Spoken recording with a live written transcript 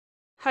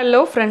Hello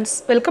friends,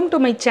 welcome to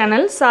my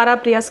channel Sara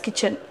Priya's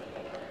Kitchen.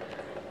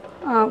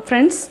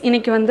 Friends,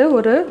 இன்னைக்கு வந்து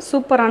ஒரு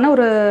சூப்பரான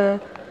ஒரு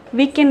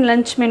வீக்கெண்ட்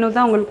லஞ்ச் மெனு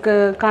தான் உங்களுக்கு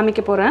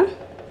காமிக்க போறேன்.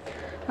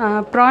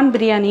 prawn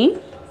biryani.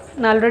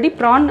 நான் ஆல்ரெடி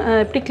prawn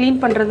எப்படி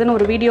க்ளீன் பண்றதுன்னு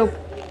ஒரு வீடியோ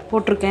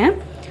போட்டுருக்கேன்.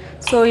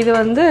 ஸோ இது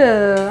வந்து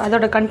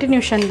அதோட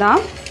கண்டினியூஷன் தான்.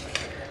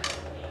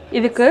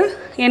 இதுக்கு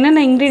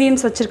என்னென்ன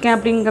இன்க்ரீடியன்ட்ஸ் வச்சுருக்கேன்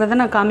அப்படிங்கிறத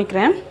நான்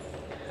காமிக்கிறேன்.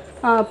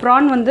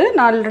 prawn வந்து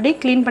நான் ஆல்ரெடி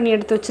க்ளீன் பண்ணி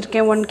எடுத்து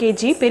வச்சுருக்கேன் 1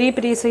 kg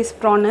பெரிய சைஸ்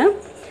ப்ரான்னு.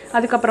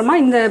 அதுக்கப்புறமா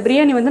இந்த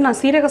பிரியாணி வந்து நான்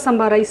சீரக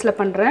சம்பா ரைஸில்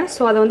பண்ணுறேன்.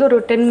 ஸோ அதை வந்து ஒரு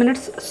 10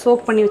 minutes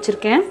சோக் பண்ணி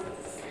வச்சுருக்கேன்.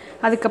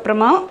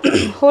 அதுக்கப்புறமா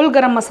ஹோல்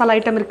கரம் மசாலா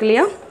ஐட்டம் இருக்கு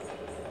இல்லையா,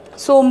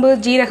 சோம்பு,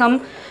 ஜீரகம்,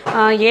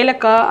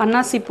 ஏலக்காய்,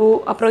 அன்னாசிப்பூ,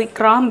 அப்புறம்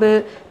கிராம்பு,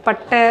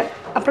 பட்டை,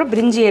 அப்புறம்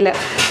பிரிஞ்சி இலை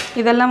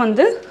இதெல்லாம்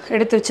வந்து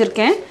எடுத்து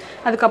வச்சுருக்கேன்.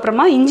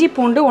 அதுக்கப்புறமா இஞ்சி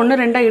பூண்டு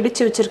 1-2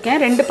 இடித்து வச்சுருக்கேன்.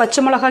 2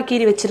 பச்சை மிளகாய்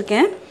கீரி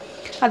வச்சுருக்கேன்.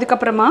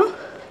 அதுக்கப்புறமா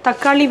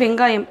தக்காளி,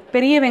 வெங்காயம்,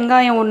 பெரிய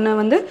வெங்காயம் ஒன்று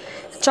வந்து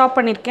சாப்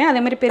பண்ணியிருக்கேன்.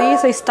 அதேமாதிரி பெரிய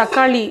சைஸ்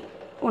தக்காளி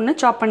ஒன்று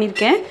சாப்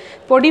பண்ணியிருக்கேன்.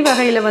 பொடி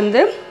வகையில் வந்து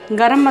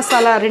கரம்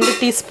மசாலா 2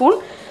 டீஸ்பூன்,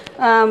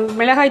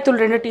 மிளகாய்த்தூள்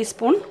 2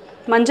 டீஸ்பூன்,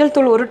 மஞ்சள்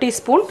தூள் 1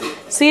 டீஸ்பூன்,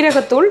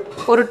 சீரகத்தூள்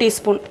 1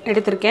 டீஸ்பூன்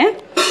எடுத்திருக்கேன்.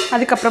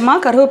 அதுக்கப்புறமா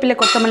கருவேப்பிலை,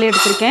 கொத்தமல்லி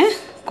எடுத்திருக்கேன்.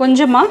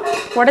 கொஞ்சமாக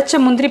உடைச்ச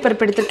முந்திரி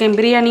பருப்பு எடுத்திருக்கேன்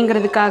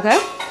பிரியாணிங்கிறதுக்காக.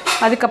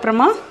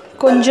 அதுக்கப்புறமா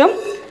கொஞ்சம்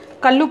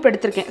கல்லுப்பு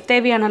எடுத்திருக்கேன்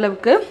தேவையான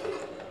அளவுக்கு.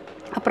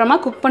 அப்புறமா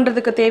குக்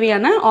பண்ணுறதுக்கு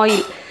தேவையான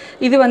ஆயில்.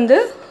 இது வந்து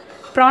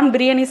ப்ரான்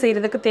பிரியாணி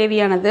செய்கிறதுக்கு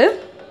தேவையானது.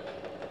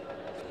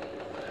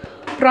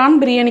 ப்ரான்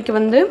பிரியாணிக்கு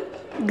வந்து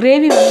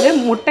கிரேவி வந்து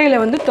முட்டையில்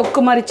வந்து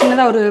தொக்கு மாதிரி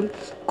சின்னதாக ஒரு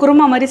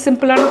குருமா மாதிரி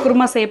சிம்பிளான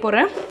குருமா செய்ய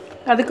போகிறேன்.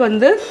 அதுக்கு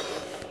வந்து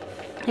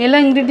எல்லா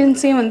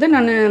இன்க்ரீடியன்ஸையும் வந்து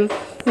நான்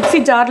மிக்ஸி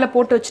ஜாரில்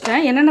போட்டு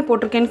வச்சுட்டேன். என்னென்ன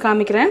போட்டிருக்கேன்னு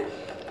காமிக்கிறேன்.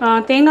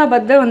 தேங்காய்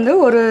பத்தை வந்து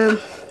ஒரு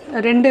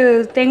 2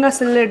 தேங்காய்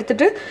சில்லு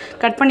எடுத்துகிட்டு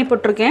கட் பண்ணி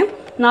போட்டிருக்கேன்.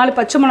 4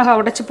 பச்சை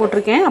மிளகாய் உடைச்சி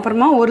போட்டிருக்கேன்.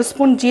 அப்புறமா 1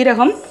 ஸ்பூன்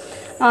ஜீரகம்,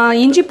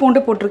 இஞ்சி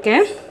பூண்டு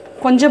போட்டிருக்கேன்.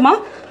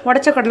 கொஞ்சமாக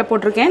உடைச்ச கடலை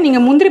போட்டிருக்கேன்.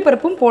 நீங்கள் முந்திரி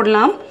பருப்பும்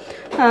போடலாம்.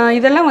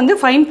 இதெல்லாம் வந்து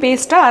ஃபைன்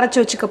பேஸ்ட்டாக அரைச்சி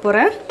வச்சுக்க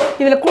போகிறேன்.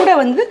 இதில் கூட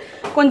வந்து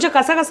கொஞ்சம்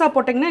கசகசா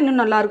போட்டிங்கன்னா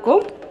இன்னும்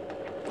நல்லாயிருக்கும்.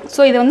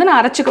 ஸோ இதை வந்து நான்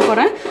அரைச்சிக்க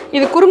போகிறேன்.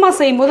 இது குருமா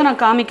செய்யும்போது நான்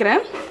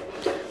காமிக்கிறேன்.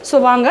 ஸோ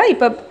வாங்க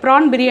இப்போ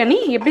ப்ரான் பிரியாணி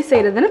எப்படி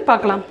செய்கிறதுன்னு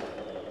பார்க்கலாம்.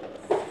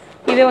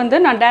 இதை வந்து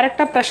நான்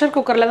டைரெக்டாக ப்ரெஷர்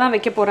குக்கரில் தான்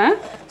வைக்க போகிறேன்.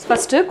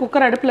 ஃபஸ்ட்டு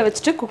குக்கர் அடுப்பில்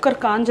வச்சுட்டு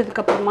குக்கர்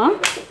காஞ்சதுக்கப்புறமா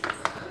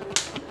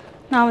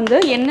நான் வந்து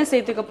எண்ணெய்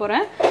சேர்த்துக்க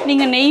போகிறேன்.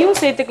 நீங்கள் நெய்யும்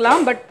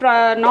சேர்த்துக்கலாம். பட்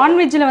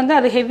நான்வெஜ்ஜில் வந்து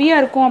அது ஹெவியாக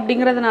இருக்கும்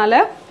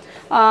அப்படிங்கிறதுனால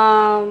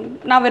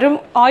நான் வெறும்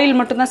ஆயில்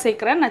மட்டும்தான்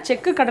சேர்க்குறேன். நான்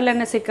செக்கு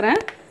கடலெண்ணெய் சேர்க்குறேன்.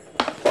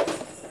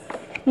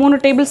 3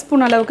 டேபிள்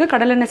ஸ்பூன் அளவுக்கு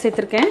கடலெண்ணெய்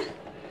சேர்த்துருக்கேன்.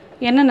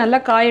 எண்ணெய் நல்லா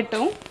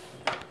காயட்டும்.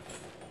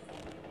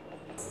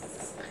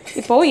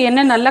 இப்போது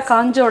எண்ணெய் நல்லா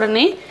காஞ்ச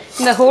உடனே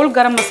இந்த ஹோல்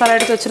கரம் மசாலா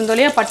எடுத்து வச்சுருந்தோம்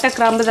இல்லையா, பட்டை,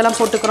 கிராம்பு இதெல்லாம்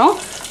போட்டுக்கிறோம்.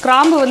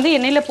 கிராம்பு வந்து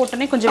எண்ணெயில்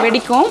போட்டோன்னே கொஞ்சம்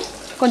வெடிக்கும்,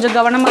 கொஞ்சம்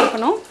கவனமாக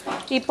இருக்கணும்.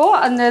 இப்போது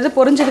அந்த இது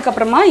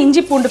பொரிஞ்சதுக்கப்புறமா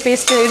இஞ்சி பூண்டு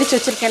பேஸ்ட்டு இடித்து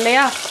வச்சுருக்கேன்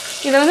இல்லையா,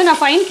 இதை வந்து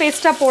நான் ஃபைன்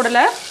பேஸ்ட்டாக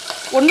போடலை,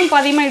 ஒன்றும்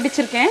பாதியமாக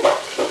இடிச்சிருக்கேன்.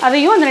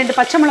 அதையும் அந்த 2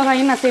 பச்சை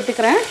மிளகாயும் நான்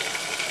சேர்த்துக்கிறேன்.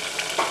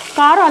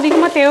 காரம்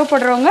அதிகமாக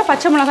தேவைப்படுறவங்க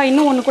பச்சை மிளகாய்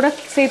இன்னும் ஒன்று கூட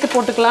சேர்த்து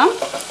போட்டுக்கலாம்.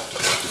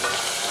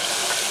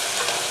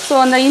 ஸோ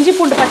அந்த இஞ்சி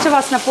பூண்டு பச்சை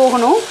வாசனை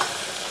போகணும்.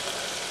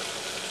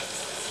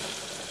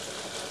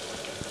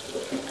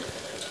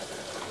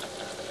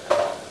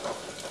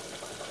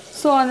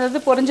 ஸோ அந்த இது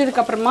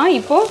பொரிஞ்சதுக்கப்புறமா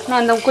இப்போது நான்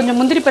அந்த கொஞ்சம்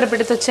முந்திரி பருப்பு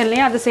எடுத்து வச்சேன்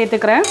இல்லையா, அதை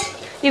சேர்த்துக்கிறேன்.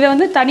 இதை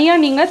வந்து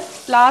தனியாக நீங்கள்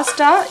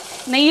லாஸ்ட்டாக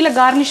நெய்யில்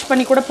கார்னிஷ்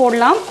பண்ணி கூட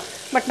போடலாம்.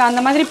 பட் நான்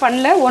அந்த மாதிரி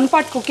பண்ணல. 1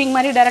 part குக்கிங்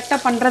மாதிரி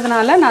டைரெக்டாக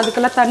பண்ணுறதுனால நான்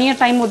அதுக்கெல்லாம் தனியாக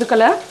டைம்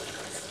ஒதுக்கலை.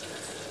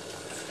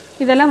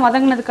 இதெல்லாம்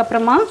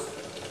வதங்கினதுக்கப்புறமா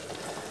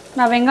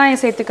நான்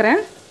வெங்காயம்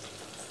சேர்த்துக்கிறேன்.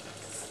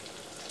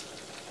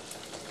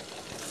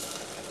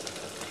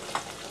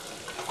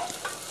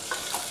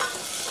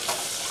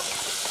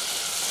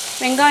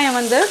 வெங்காயம்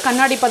வந்து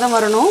கண்ணாடி பதம்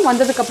வரணும்.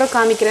 வந்ததுக்கப்புறம்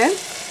காமிக்கிறேன்.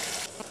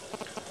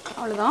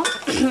 அவ்வளோதான்.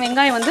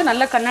 வெங்காயம் வந்து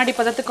நல்ல கண்ணாடி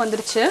பதத்துக்கு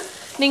வந்துருச்சு.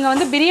 நீங்கள்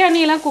வந்து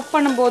பிரியாணியெல்லாம் குக்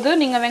பண்ணும்போது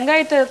நீங்கள்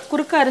வெங்காயத்தை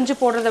குறுக்க அரிஞ்சு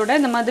போடுறத விட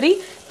இந்த மாதிரி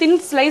தின்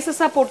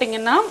ஸ்லைசஸாக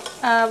போட்டிங்கன்னா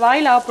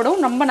வாயில் ஆப்படும்,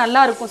 ரொம்ப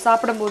நல்லாயிருக்கும்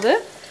சாப்பிடும்போது.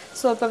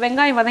 ஸோ இப்போ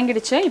வெங்காயம்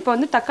வதங்கிடுச்சு. இப்போ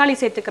வந்து தக்காளி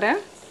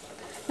சேர்த்துக்கிறேன்.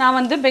 நான்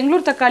வந்து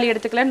பெங்களூர் தக்காளி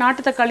எடுத்துக்கல,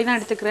 நாட்டு தக்காளி தான்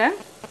எடுத்துக்கிறேன்.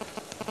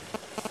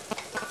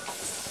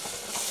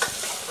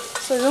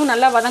 ஸோ இதுவும்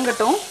நல்லா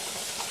வதங்கட்டும்.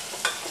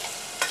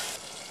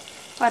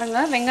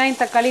 பாருங்கள், வெங்காயம்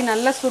தக்காளி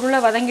நல்லா சுருளை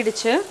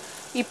வதங்கிடுச்சு.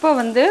 இப்போ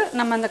வந்து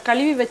நம்ம அந்த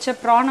கழுவி வச்ச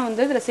ப்ரானை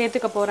வந்து இதில்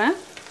சேர்த்துக்க போகிறேன்.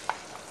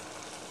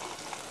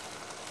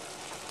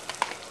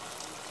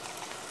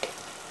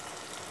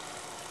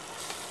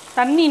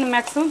 தண்ணி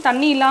மேக்ஸிமம்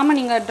தண்ணி இல்லாமல்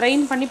நீங்கள்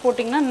ட்ரைன் பண்ணி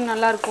போட்டிங்கன்னா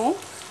நல்லாயிருக்கும்.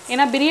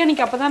 ஏன்னா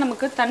பிரியாணிக்கு அப்போ தான்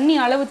நமக்கு தண்ணி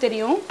அளவு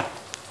தெரியும்.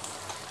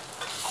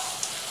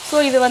 ஸோ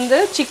இது வந்து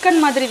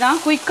சிக்கன் மாதிரி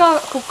தான்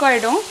குயிக்காக குக்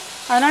ஆகிடும்.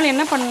 அதனால்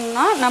என்ன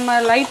பண்ணணும்னா நம்ம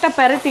லைட்டாக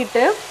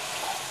பெரட்டிட்டு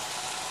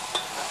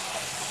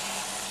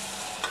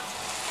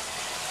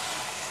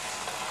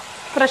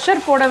ப்ரெஷர்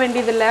போட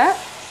வேண்டியதில்லை.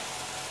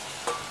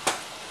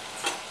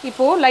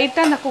 இப்போது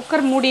லைட்டாக அந்த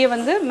குக்கர் மூடியை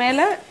வந்து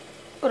மேலே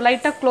ஒரு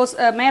லைட்டாக க்ளோஸ்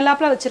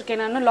மேலாப்பில்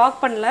வச்சுருக்கேன், நான்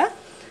லாக் பண்ணல.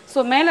 ஸோ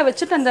மேலே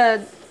வச்சுட்டு அந்த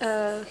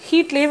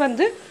ஹீட்லேயே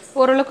வந்து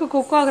ஓரளவுக்கு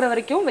குக் ஆகிற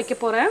வரைக்கும் வைக்க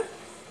போகிறேன்.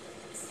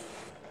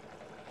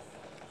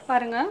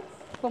 பாருங்கள்,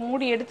 இப்போ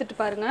மூடி எடுத்துகிட்டு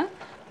பாருங்கள்.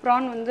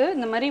 ப்ரான் வந்து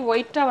இந்த மாதிரி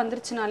ஒயிட்டாக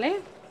வந்துருச்சுனாலே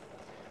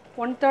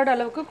 1/3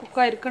 அளவுக்கு குக்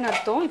ஆகிருக்குன்னு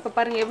அர்த்தம். இப்போ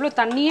பாருங்கள், எவ்வளோ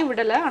தண்ணியே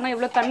விடலை, ஆனால்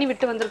எவ்வளோ தண்ணி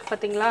விட்டு வந்திருக்கு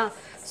பார்த்தீங்களா?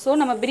 ஸோ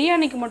நம்ம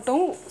பிரியாணிக்கு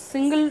மட்டும்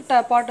சிங்கிள்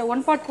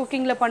ஒன் பாட்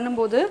குக்கிங்கில்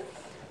பண்ணும்போது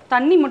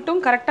தண்ணி மட்டும்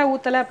கரெக்டாக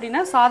ஊற்றலை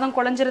அப்படின்னா சாதம்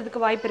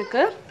குழஞ்சிறதுக்கு வாய்ப்பு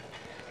இருக்குது.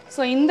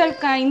 ஸோ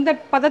இந்த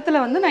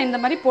பதத்தில் வந்து நான் இந்த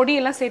மாதிரி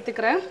பொடியெல்லாம்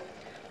சேர்த்துக்கிறேன்.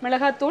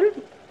 மிளகாத்தூள்,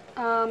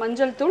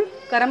 மஞ்சள் தூள்,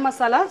 கரம்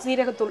மசாலா,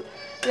 ஜீரகத்தூள்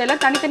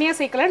இதெல்லாம் தனித்தனியாக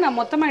சேர்க்கல, நான்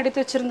மொத்தமாக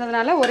எடுத்து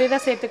வச்சுருந்ததுனால ஒரே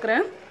தான்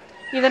சேர்த்துக்கிறேன்.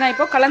 இதை நான்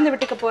இப்போ கலந்து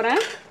விட்டுக்க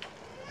போகிறேன்.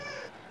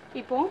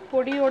 இப்போது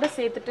பொடியோடு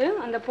சேர்த்துட்டு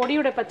அந்த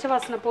பொடியோட பச்சை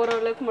வாசனை போகிற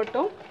அளவுக்கு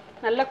மட்டும்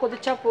நல்லா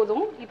கொதிச்சா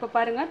போதும். இப்போ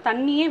பாருங்கள்,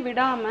 தண்ணியே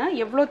விடாமல்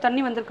எவ்வளோ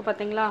தண்ணி வந்திருக்கு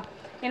பார்த்தீங்களா?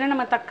 ஏன்னா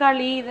நம்ம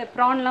தக்காளி இதை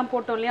ப்ரான்லாம்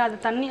போட்டோம் இல்லையா, அது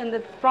தண்ணி அந்த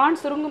ப்ரான்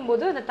சுருங்கும்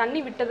போது அந்த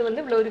தண்ணி விட்டது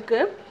வந்து இவ்வளோ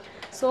இருக்குது.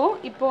 ஸோ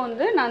இப்போது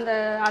வந்து நான்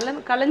அந்த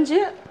களைஞ்சி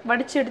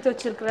வடித்து எடுத்து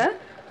வச்சுருக்கிற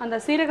அந்த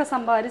சீரக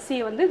சம்பா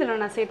அரிசியை வந்து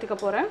இதில் நான் சேர்த்துக்க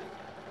போகிறேன்.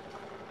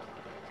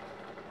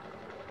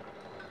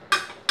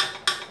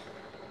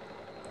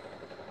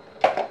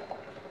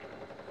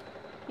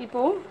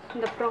 இப்போது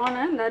இந்த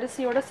ப்ரானை இந்த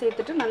அரிசியோடு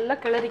சேர்த்துட்டு நல்லா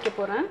கிளறிக்க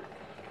போகிறேன்.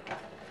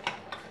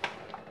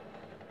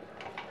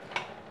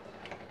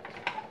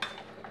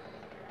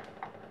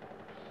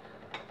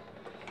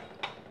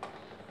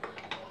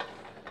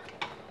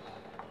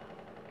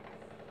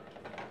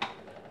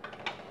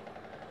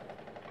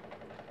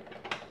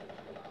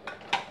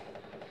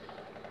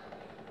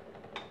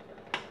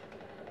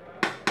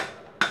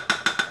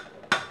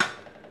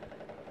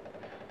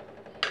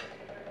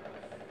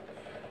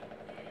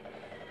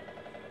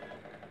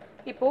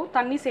 இப்போது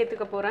தண்ணி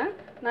சேர்த்துக்க போகிறேன்.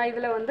 நான்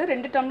இதில் வந்து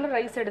 2 டம்ளர்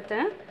ரைஸ்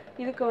எடுத்தேன்.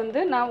 இதுக்கு வந்து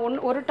நான்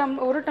ஒரு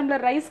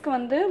டம்ளர் ரைஸ்க்கு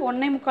வந்து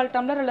 1.25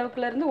 டம்ளர்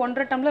அளவுக்குலேருந்து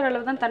 1.5 டம்ளர்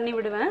அளவு தான் தண்ணி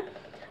விடுவேன்.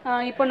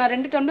 இப்போ நான்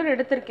 2 டம்ளர்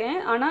எடுத்திருக்கேன்.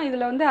 ஆனால்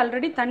இதில் வந்து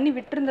ஆல்ரெடி தண்ணி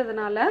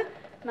விட்டுருந்ததுனால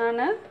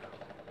நான்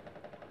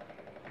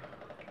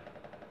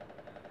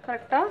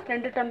கரெக்டாக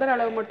 2 டம்ளர்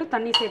அளவு மட்டும்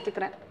தண்ணி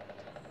சேர்த்துக்கிறேன்.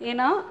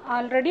 ஏன்னா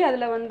ஆல்ரெடி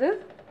அதில் வந்து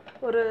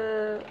ஒரு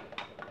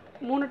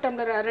 2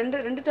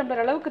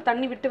 டம்ளர் அளவுக்கு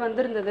தண்ணி விட்டு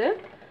வந்திருந்தது.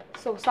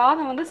 ஸோ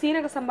சாதம் வந்து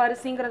சீரக சம்பா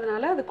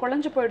அரிசிங்கிறதுனால அது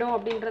குழஞ்சு போயிடும்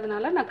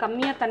அப்படின்றதுனால நான்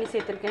கம்மியாக தண்ணி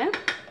சேர்த்துருக்கேன்.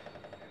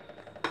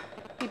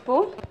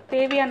 இப்போது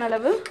தேவையான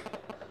அளவு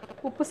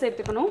உப்பு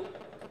சேர்த்துக்கணும்.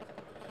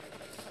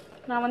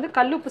 நான் வந்து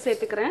கல்லுப்பு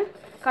சேர்த்துக்கிறேன்.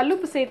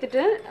 கல்லுப்பு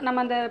சேர்த்துட்டு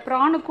நம்ம அந்த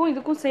ப்ரானுக்கும்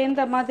இதுக்கும்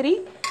சேர்ந்த மாதிரி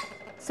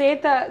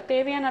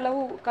தேவையான அளவு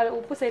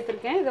உப்பு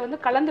சேர்த்துருக்கேன். இதை வந்து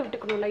கலந்து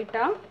விட்டுக்கணும்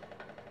லைட்டாக.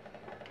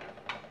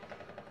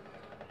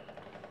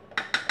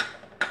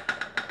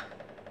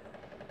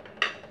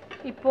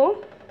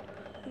 இப்போது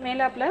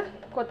மேலாப்பில்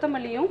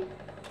கொத்தமல்லியும்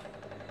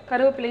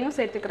கருவேப்பிலையும்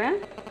சேர்த்துக்கிறேன்.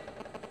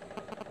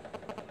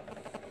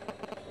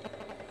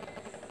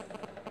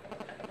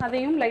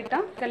 அதையும்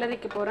லைட்டாக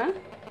கிளறிக்க போகிறேன்.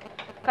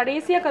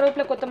 கடைசியாக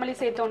கருவேப்பிலை கொத்தமல்லி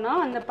சேர்த்தோன்னா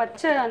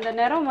அந்த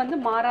நிறம் வந்து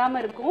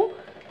மாறாமல் இருக்கும்.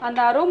 அந்த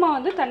அரோமா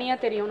வந்து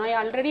தனியாக தெரியும். நான்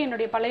ஆல்ரெடி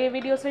என்னுடைய பழைய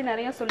வீடியோஸ்லேயும்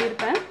நிறையா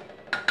சொல்லியிருப்பேன்.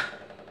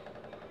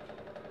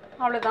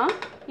 அவ்வளோதான்.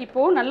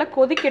 இப்போது நல்லா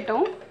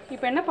கொதிக்கட்டும்.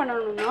 இப்போ என்ன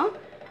பண்ணணும்னா,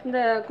 இந்த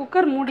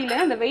குக்கர்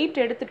மூடியில் அந்த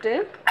வெயிட் எடுத்துட்டு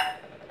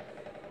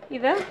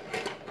இதை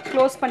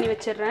க்ளோஸ் பண்ணி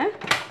வச்சிடுறேன்.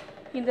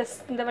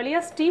 இந்த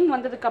வழியாக ஸ்டீம்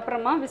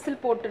வந்ததுக்கப்புறமா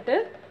விசில் போட்டுட்டு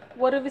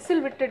ஒரு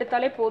விசில் விட்டு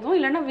எடுத்தாலே போதும்.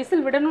 இல்லைன்னா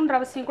விசில் விடணுன்ற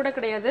அவசியம் கூட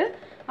கிடையாது.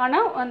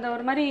 ஆனால் அந்த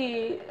ஒரு மாதிரி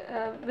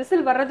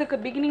விசில் வர்றதுக்கு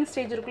பிகினிங்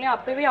ஸ்டேஜ் இருக்கும் இல்லையா,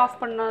 அப்போவே ஆஃப்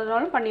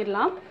பண்ணாலும்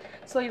பண்ணிடலாம்.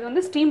 ஸோ இது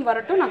வந்து ஸ்டீம்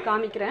வரட்டும், நான்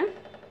காமிக்கிறேன்.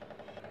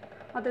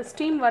 அது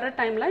ஸ்டீம் வர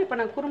டைமில் இப்போ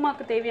நான்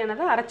குருமாக்கு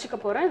தேவையானதை அரைச்சிக்க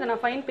போகிறேன். இதை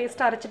நான் ஃபைன்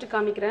பேஸ்ட்டாக அரைச்சிட்டு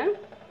காமிக்கிறேன்.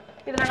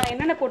 இதில் நான்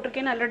என்னென்ன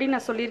போட்டிருக்கேன்னு ஆல்ரெடி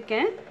நான்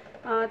சொல்லியிருக்கேன்.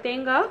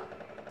 தேங்காய்,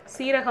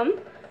 சீரகம்,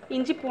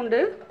 இஞ்சி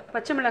பூண்டு,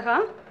 பச்சை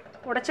மிளகாய்,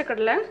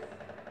 உடச்சக்கடலை,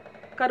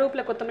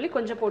 கருவேப்பிலை, கொத்தமல்லி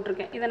கொஞ்சம்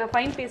போட்டிருக்கேன். இதை நான்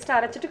ஃபைன் பேஸ்ட்டாக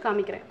அரைச்சிட்டு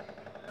காமிக்கிறேன்.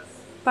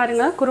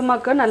 பாருங்கள்,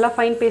 குருமாக்கு நல்லா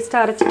ஃபைன்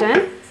பேஸ்ட்டாக அரைச்சிட்டேன்.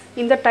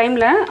 இந்த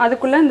டைமில்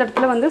அதுக்குள்ளே இந்த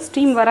இடத்துல வந்து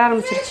ஸ்டீம் வர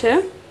ஆரம்பிச்சிருச்சு.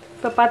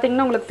 இப்போ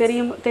பார்த்தீங்கன்னா உங்களுக்கு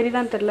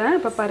தெரியுதான்னு தெரில.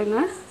 இப்போ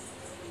பாருங்கள்,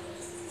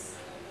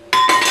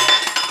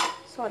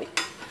 சாரி,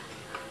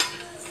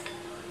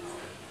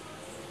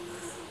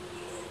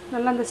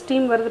 நல்லா அந்த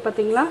ஸ்டீம் வருது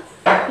பார்த்தீங்களா?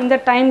 இந்த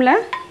டைமில்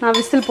நான்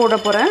விசில் போட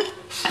போகிறேன்.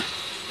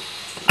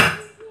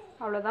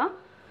 அவ்வளோதான்.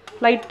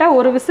 லைட்டாக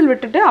ஒரு விசில்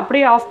விட்டுட்டு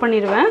அப்படியே ஆஃப்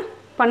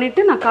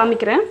பண்ணிவிட்டு நான்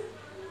காமிக்கிறேன்.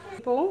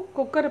 இப்போது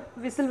குக்கர்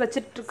விசில்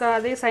வச்சிட்ருக்க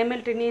அதே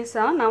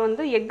சைமல்டேனியஸாக நான்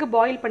வந்து எக்கு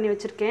பாயில் பண்ணி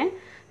வச்சுருக்கேன்.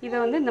 இதை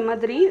வந்து இந்த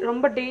மாதிரி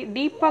ரொம்ப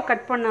டீப்பாக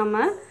கட்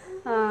பண்ணாமல்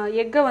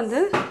எக்கை வந்து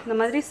இந்த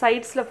மாதிரி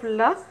சைட்ஸில்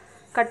ஃபுல்லாக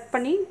கட்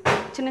பண்ணி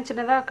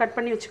சின்னதாக கட்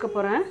பண்ணி வச்சுக்க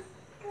போகிறேன்.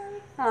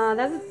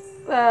 அதாவது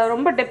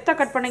ரொம்ப டெப்த்தாக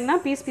கட் பண்ணிங்கன்னா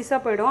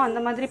பீஸாக போயிடும்.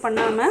 அந்த மாதிரி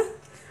பண்ணாமல்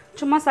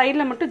சும்மா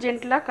சைடில் மட்டும்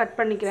ஜென்டிலாக கட்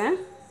பண்ணிக்கிறேன்.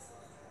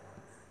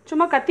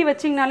 சும்மா கத்தி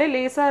வச்சிங்கனாலே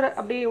லேசாக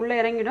அப்படியே உள்ளே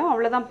இறங்கிடும்.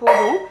 அவ்வளோதான்,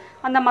 போதும்.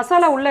 அந்த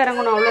மசாலா உள்ளே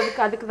இறங்கணும்,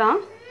 அதுக்கு தான்.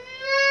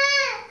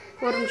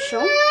 ஒரு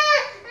நிமிஷம்.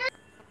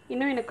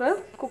 இன்னும் எனக்கு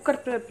குக்கர்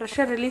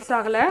ப்ரெஷர் ரிலீஸ்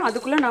ஆகலை.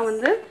 அதுக்குள்ளே நான்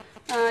வந்து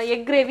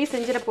எக் கிரேவி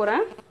செஞ்சிட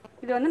போகிறேன்.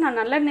 இது வந்து நான்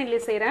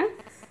நல்லெண்ணெயில் செய்கிறேன்.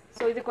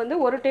 ஸோ இதுக்கு வந்து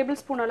 1 டேபிள்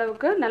ஸ்பூன்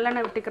அளவுக்கு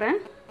நல்லெண்ணெய் விட்டுக்கிறேன்.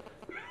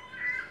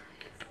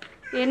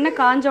 எண்ணெய்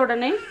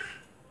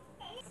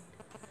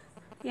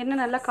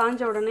நல்லா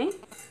காஞ்ச உடனே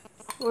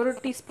 1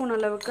 டீஸ்பூன்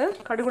அளவுக்கு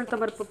கடுகு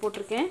உளுத்தம் பருப்பு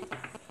போட்டிருக்கேன்.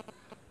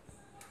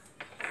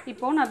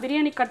 இப்போது நான்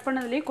பிரியாணி கட்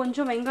பண்ணதுலேயே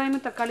கொஞ்சம்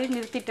வெங்காயமும் தக்காளி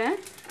நிறுத்திட்டேன்.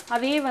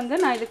 அதையே வந்து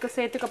நான் இதுக்கு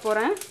சேர்த்துக்க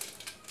போகிறேன்.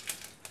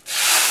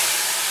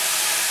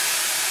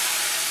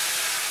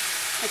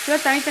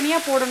 ஆக்சுவலாக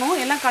தனித்தனியாக போடணும்,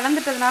 எல்லாம்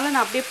கலந்துட்டதுனால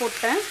நான் அப்படியே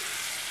போட்டேன்.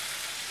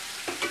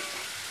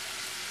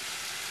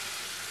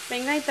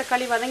 வெங்காய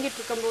தக்காளி வதங்கிட்டு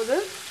இருக்கும்போது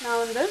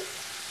நான் வந்து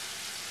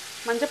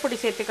மஞ்சப்பொடி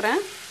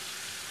சேர்த்துக்கிறேன்.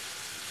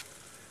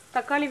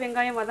 தக்காளி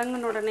வெங்காயம்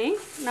வதங்கின உடனே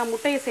நான்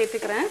முட்டையை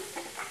சேர்த்துக்கிறேன்.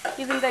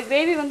 இந்த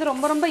கிரேவி வந்து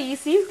ரொம்ப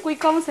ஈஸி,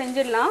 குயிக்காகவும்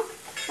செஞ்சிடலாம்.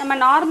 நம்ம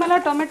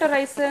நார்மலாக டொமேட்டோ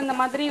ரைஸு இந்த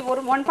மாதிரி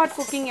ஒரு 1 பார்ட்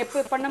குக்கிங் எப்போ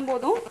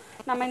பண்ணும்போதும்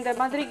நம்ம இந்த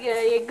மாதிரி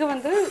எக்கு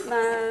வந்து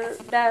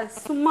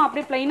சும்மா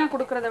அப்படியே ப்ளைனாக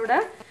கொடுக்குறத விட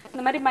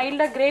இந்த மாதிரி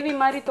மைல்டாக கிரேவி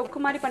மாதிரி தொக்கு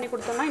மாதிரி பண்ணி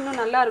கொடுத்தோம்னா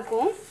இன்னும்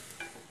நல்லாயிருக்கும்.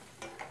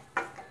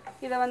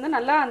 இதை வந்து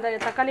நல்லா அந்த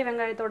தக்காளி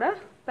வெங்காயத்தோட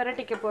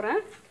பிரட்டிக்க போகிறேன்.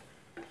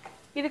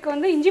 இதுக்கு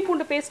வந்து இஞ்சி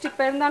பூண்டு பேஸ்ட்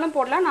இப்போ இருந்தாலும்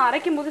போடலாம், நான்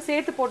அரைக்கும் போது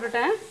சேர்த்து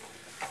போட்டுட்டேன்.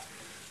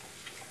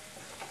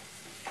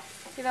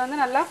 இதை வந்து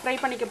நல்லா ஃப்ரை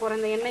பண்ணிக்க போகிறேன்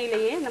இந்த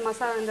எண்ணெயிலேயே,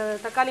 இந்த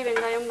தக்காளி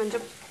வெங்காயம்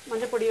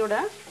மஞ்சள் பொடியோட.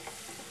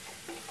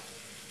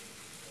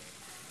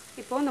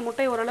 இப்போது இந்த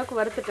முட்டையை ஓரளவுக்கு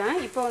வறுத்துட்டேன்.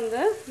 இப்போ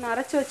வந்து நான்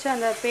அரைச்சி வச்ச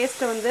அந்த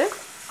பேஸ்ட்டை வந்து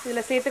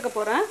இதில் சேர்த்துக்க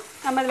போகிறேன்.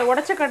 நம்ம இதில்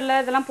உடச்ச கடலை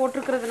இதெல்லாம்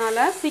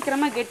போட்டிருக்கிறதுனால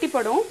சீக்கிரமாக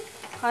கெட்டிப்படும்.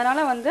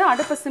 அதனால் வந்து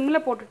அடுப்பை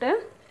சிம்மில் போட்டுட்டு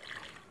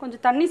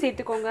கொஞ்சம் தண்ணி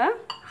சேர்த்துக்கோங்க.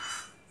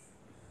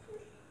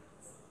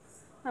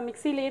 நான்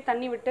மிக்சியிலேயே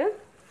தண்ணி விட்டு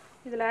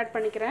இதில் ஆட்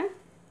பண்ணிக்கிறேன்.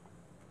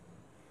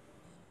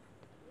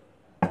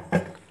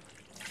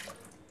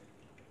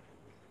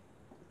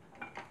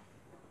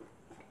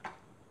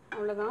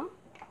 அவ்வளோதான்.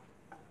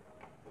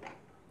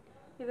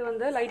 இது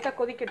வந்து லைட்டாக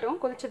கொதிக்கட்டும்,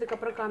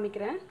 கொதிச்சதுக்கப்புறம்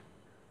காமிக்கிறேன்.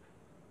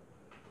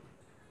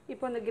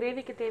 இப்போ இந்த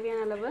கிரேவிக்கு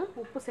தேவையான அளவு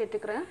உப்பு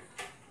சேர்த்துக்கிறேன்.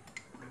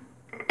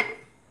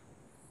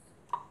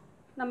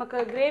 நமக்கு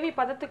கிரேவி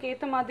பதத்துக்கு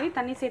ஏற்ற மாதிரி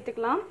தண்ணி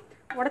சேர்த்துக்கலாம்.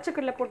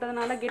 உடச்சக்கடலை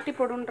போட்டதுனால கெட்டி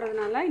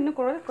போடுன்றதுனால இன்னும்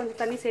கூட கொஞ்சம்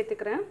தண்ணி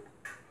சேர்த்துக்கிறேன்.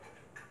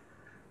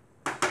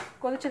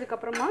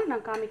 கொதிச்சதுக்கப்புறமா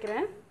நான்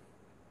காமிக்கிறேன்.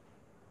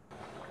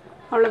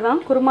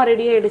 அவ்வளோதான், குருமா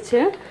ரெடி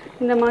ஆகிடுச்சு.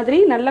 இந்த மாதிரி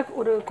நல்ல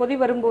ஒரு கொதி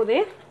வரும்போதே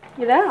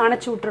இதை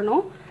அணைச்சி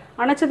விட்டுறணும்.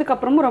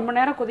 அணைச்சதுக்கப்புறமும் ரொம்ப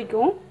நேரம்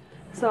கொதிக்கும்.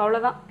 ஸோ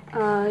அவ்வளோதான்.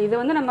 இது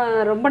வந்து நம்ம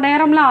ரொம்ப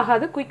நேரம்லாம்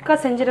ஆகாது, குயிக்காக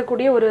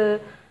செஞ்சிடக்கூடிய ஒரு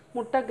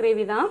முட்டை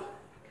கிரேவி தான்.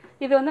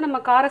 இது வந்து நம்ம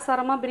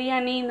காரசாரமாக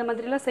பிரியாணி இந்த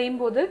மாதிரிலாம்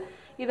செய்யும்போது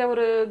இதை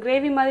ஒரு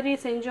கிரேவி மாதிரி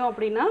செஞ்சோம்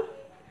அப்படின்னா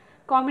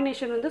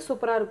காம்பினேஷன் வந்து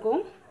சூப்பராக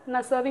இருக்கும்.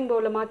 நான் சர்விங்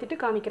பவுலில் மாற்றிட்டு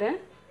காமிக்கிறேன்.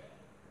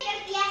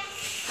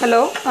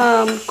 ஹலோ,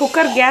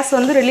 குக்கர் கேஸ்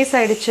வந்து ரிலீஸ்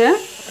ஆகிடுச்சு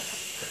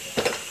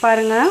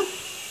பாருங்கள்.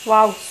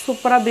 வாவ்,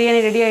 சூப்பராக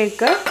பிரியாணி ரெடி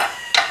ஆகிருக்கு.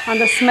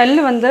 அந்த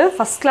ஸ்மெல்லு வந்து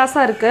ஃபஸ்ட்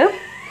கிளாஸாக இருக்குது.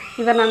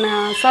 இதை நான்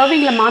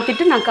சர்விங்கில்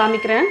மாற்றிட்டு நான்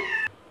காமிக்கிறேன்.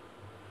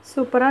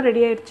 சூப்பராக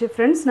ரெடி ஆகிடுச்சு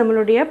ஃப்ரெண்ட்ஸ்,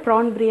 நம்மளுடைய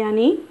PRAN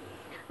biryani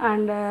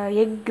and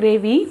egg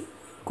gravy,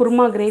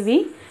 kurma gravy,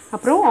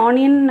 அப்புறம்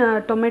ஆனியன்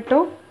டொமேட்டோ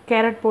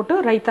கேரட் போட்டு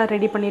ரைத்தா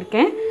ரெடி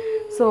பண்ணியிருக்கேன்.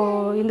 ஸோ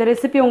இந்த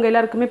ரெசிபி உங்கள்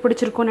எல்லாருக்குமே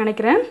பிடிச்சிருக்கும்னு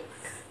நினைக்கிறேன்.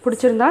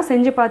 பிடிச்சிருந்தா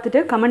செஞ்சு பார்த்துட்டு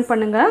கமெண்ட்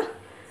பண்ணுங்கள்,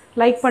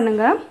 லைக்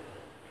பண்ணுங்கள்,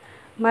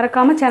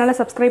 மறக்காமல் சேனலை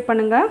சப்ஸ்கிரைப்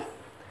பண்ணுங்கள்,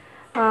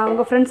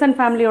 உங்கள் ஃப்ரெண்ட்ஸ் அண்ட்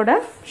ஃபேமிலியோட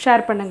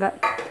ஷேர் பண்ணுங்கள்.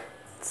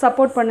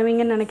 சப்போர்ட்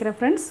பண்ணுவீங்கன்னு நினைக்கிறேன்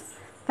ஃப்ரெண்ட்ஸ்.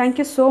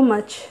 Thank you so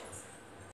much.